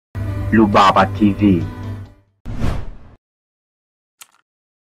Lubaba TV.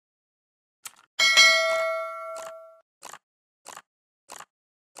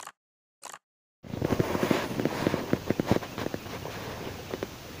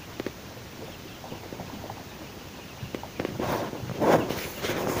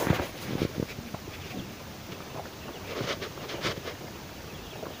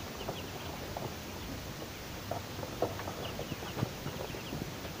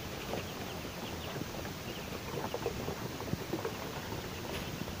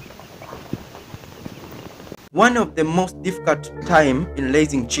 One of the most difficult time in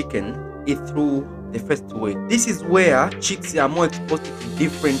raising chicken is through the first week. This is where chicks are more exposed to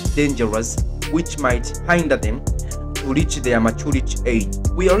different dangers which might hinder them to reach their maturity age.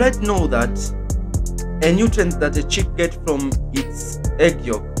 We already know that a nutrient that a chick gets from its egg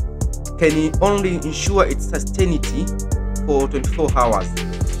yolk can only ensure its sustainability for 24 hours.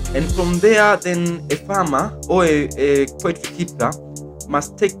 And from there, then a farmer or a poultry keeper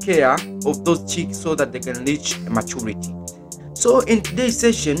must take care of those chicks so that they can reach maturity. So in today's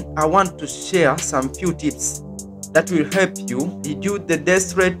session, I want to share some few tips that will help you reduce the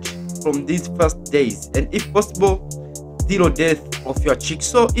death rate from these first days, and if possible, zero death of your chicks.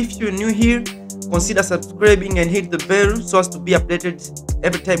 So if you're new here, consider subscribing and hit the bell so as to be updated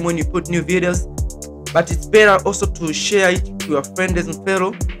every time when you put new videos. But it's better also to share it to your friends and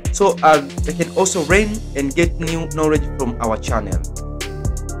fellow so they can also learn and get new knowledge from our channel.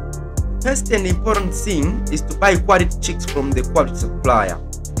 First and important thing is to buy quality chicks from the quality supplier.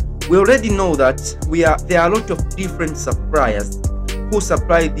 We already know that there are a lot of different suppliers who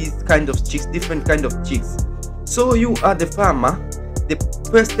supply these kind of chicks, different kind of chicks. So you are the farmer, the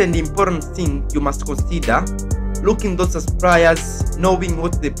first and important thing you must consider looking those suppliers, knowing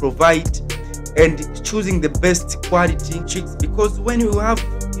what they provide, and choosing the best quality chicks, because when you have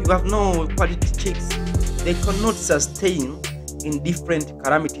no quality chicks, they cannot sustain in different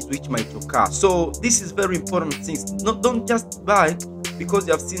calamities which might occur. So this is very important things. Don't just buy because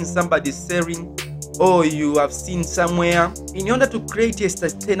you have seen somebody selling or you have seen somewhere. In order to create a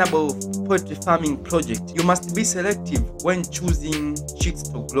sustainable poultry farming project, you must be selective when choosing chicks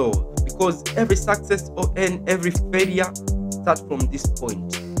to grow, because every success and every failure starts from this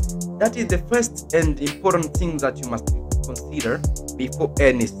point. That is the first and important thing that you must consider before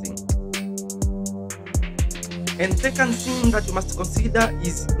anything. And second thing that you must consider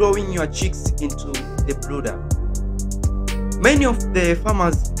is growing your chicks into the brooder. Many of the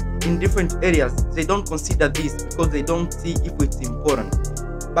farmers in different areas, they don't consider this because they don't see if it's important.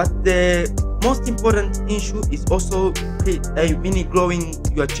 But the most important issue is also growing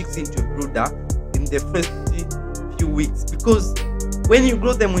your chicks into a brooder in the first few weeks, because when you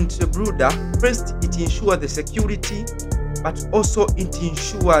grow them into a brooder, first it ensures the security, but also it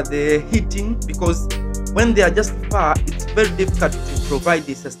ensures the heating, because when they are just far, it's very difficult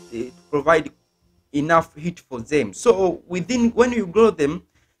to provide enough heat for them. So when you grow them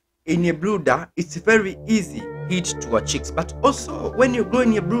in a brooder, it's very easy heat to our chicks. But also when you grow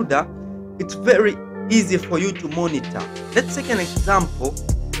in a brooder, it's very easy for you to monitor. Let's take an example: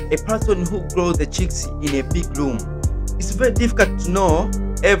 a person who grows the chicks in a big room. It's very difficult to know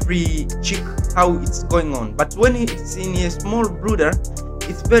every chick how it's going on. But when it's in a small brooder,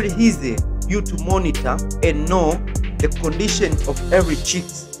 it's very easy you to monitor and know the condition of every chick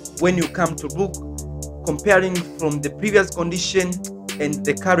when you come to look, comparing from the previous condition and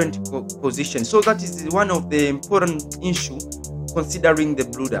the current position. So that is one of the important issues considering the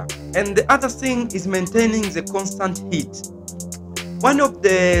brooder. And the other thing is maintaining the constant heat. One of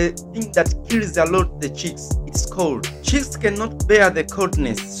the things that kills a lot the chicks, it's cold. Chicks cannot bear the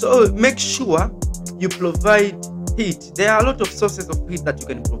coldness, so make sure you provide heat. There are a lot of sources of heat that you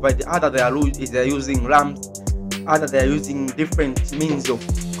can provide. Either they are using lamps, either they are using different means of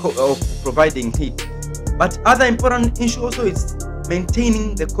providing heat. But other important issue also is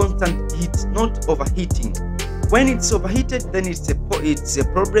maintaining the constant heat, not overheating. When it's overheated, then it's a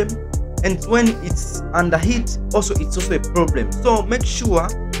problem, and when it's under heat, also it's also a problem. So make sure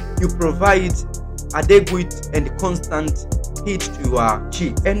you provide adequate and constant heat to your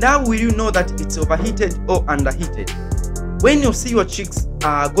chick. And how will you know that it's overheated or underheated? When you see your chicks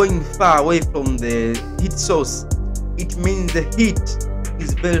are going far away from the heat source, it means the heat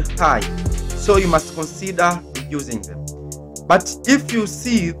is very high, so you must consider reducing them. But if you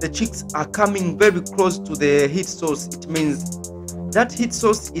see the chicks are coming very close to the heat source, it means that heat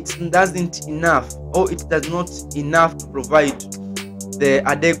source it doesn't enough, or it does not enough to provide the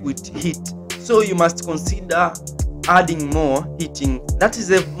adequate heat. So you must consider adding more heating. That is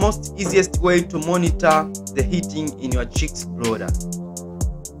the most easiest way to monitor the heating in your chicks brooder.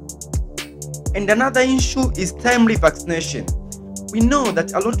 And another issue is timely vaccination. We know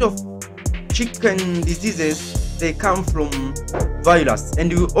that a lot of chicken diseases, they come from virus,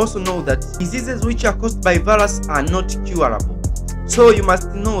 and we also know that diseases which are caused by virus are not curable. So you must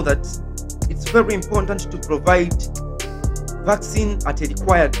know that it's very important to provide vaccine at a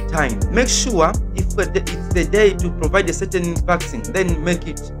required time. Make sure if it's the day to provide a certain vaccine, then make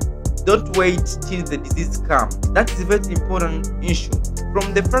it. Don't wait till the disease comes. That is a very important issue.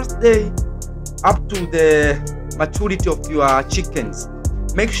 From the first day up to the maturity of your chickens,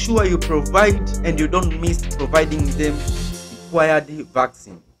 make sure you provide and you don't miss providing them required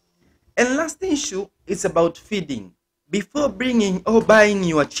vaccine. And last issue is about feeding. Before bringing or buying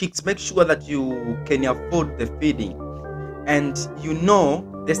your chicks, make sure that you can afford the feeding and you know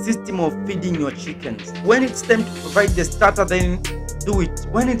the system of feeding your chickens. When it's time to provide the starter, then do it.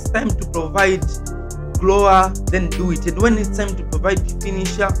 When it's time to provide grower, then do it. And when it's time to provide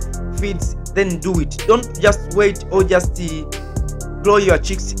finisher feeds, then do it. Don't just wait or just grow your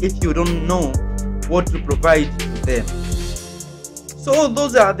chicks if you don't know what to provide to them. So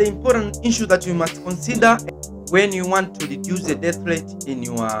those are the important issues that you must consider when you want to reduce the death rate in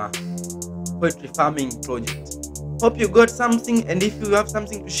your poultry farming project. Hope you got something, and if you have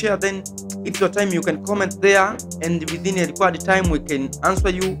something to share, then it's your time. You can comment there, and within a required time we can answer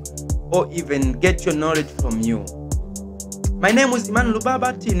you or even get your knowledge from you. My name is Iman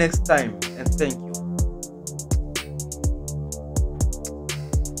Lubaba. Till next time, and thank you.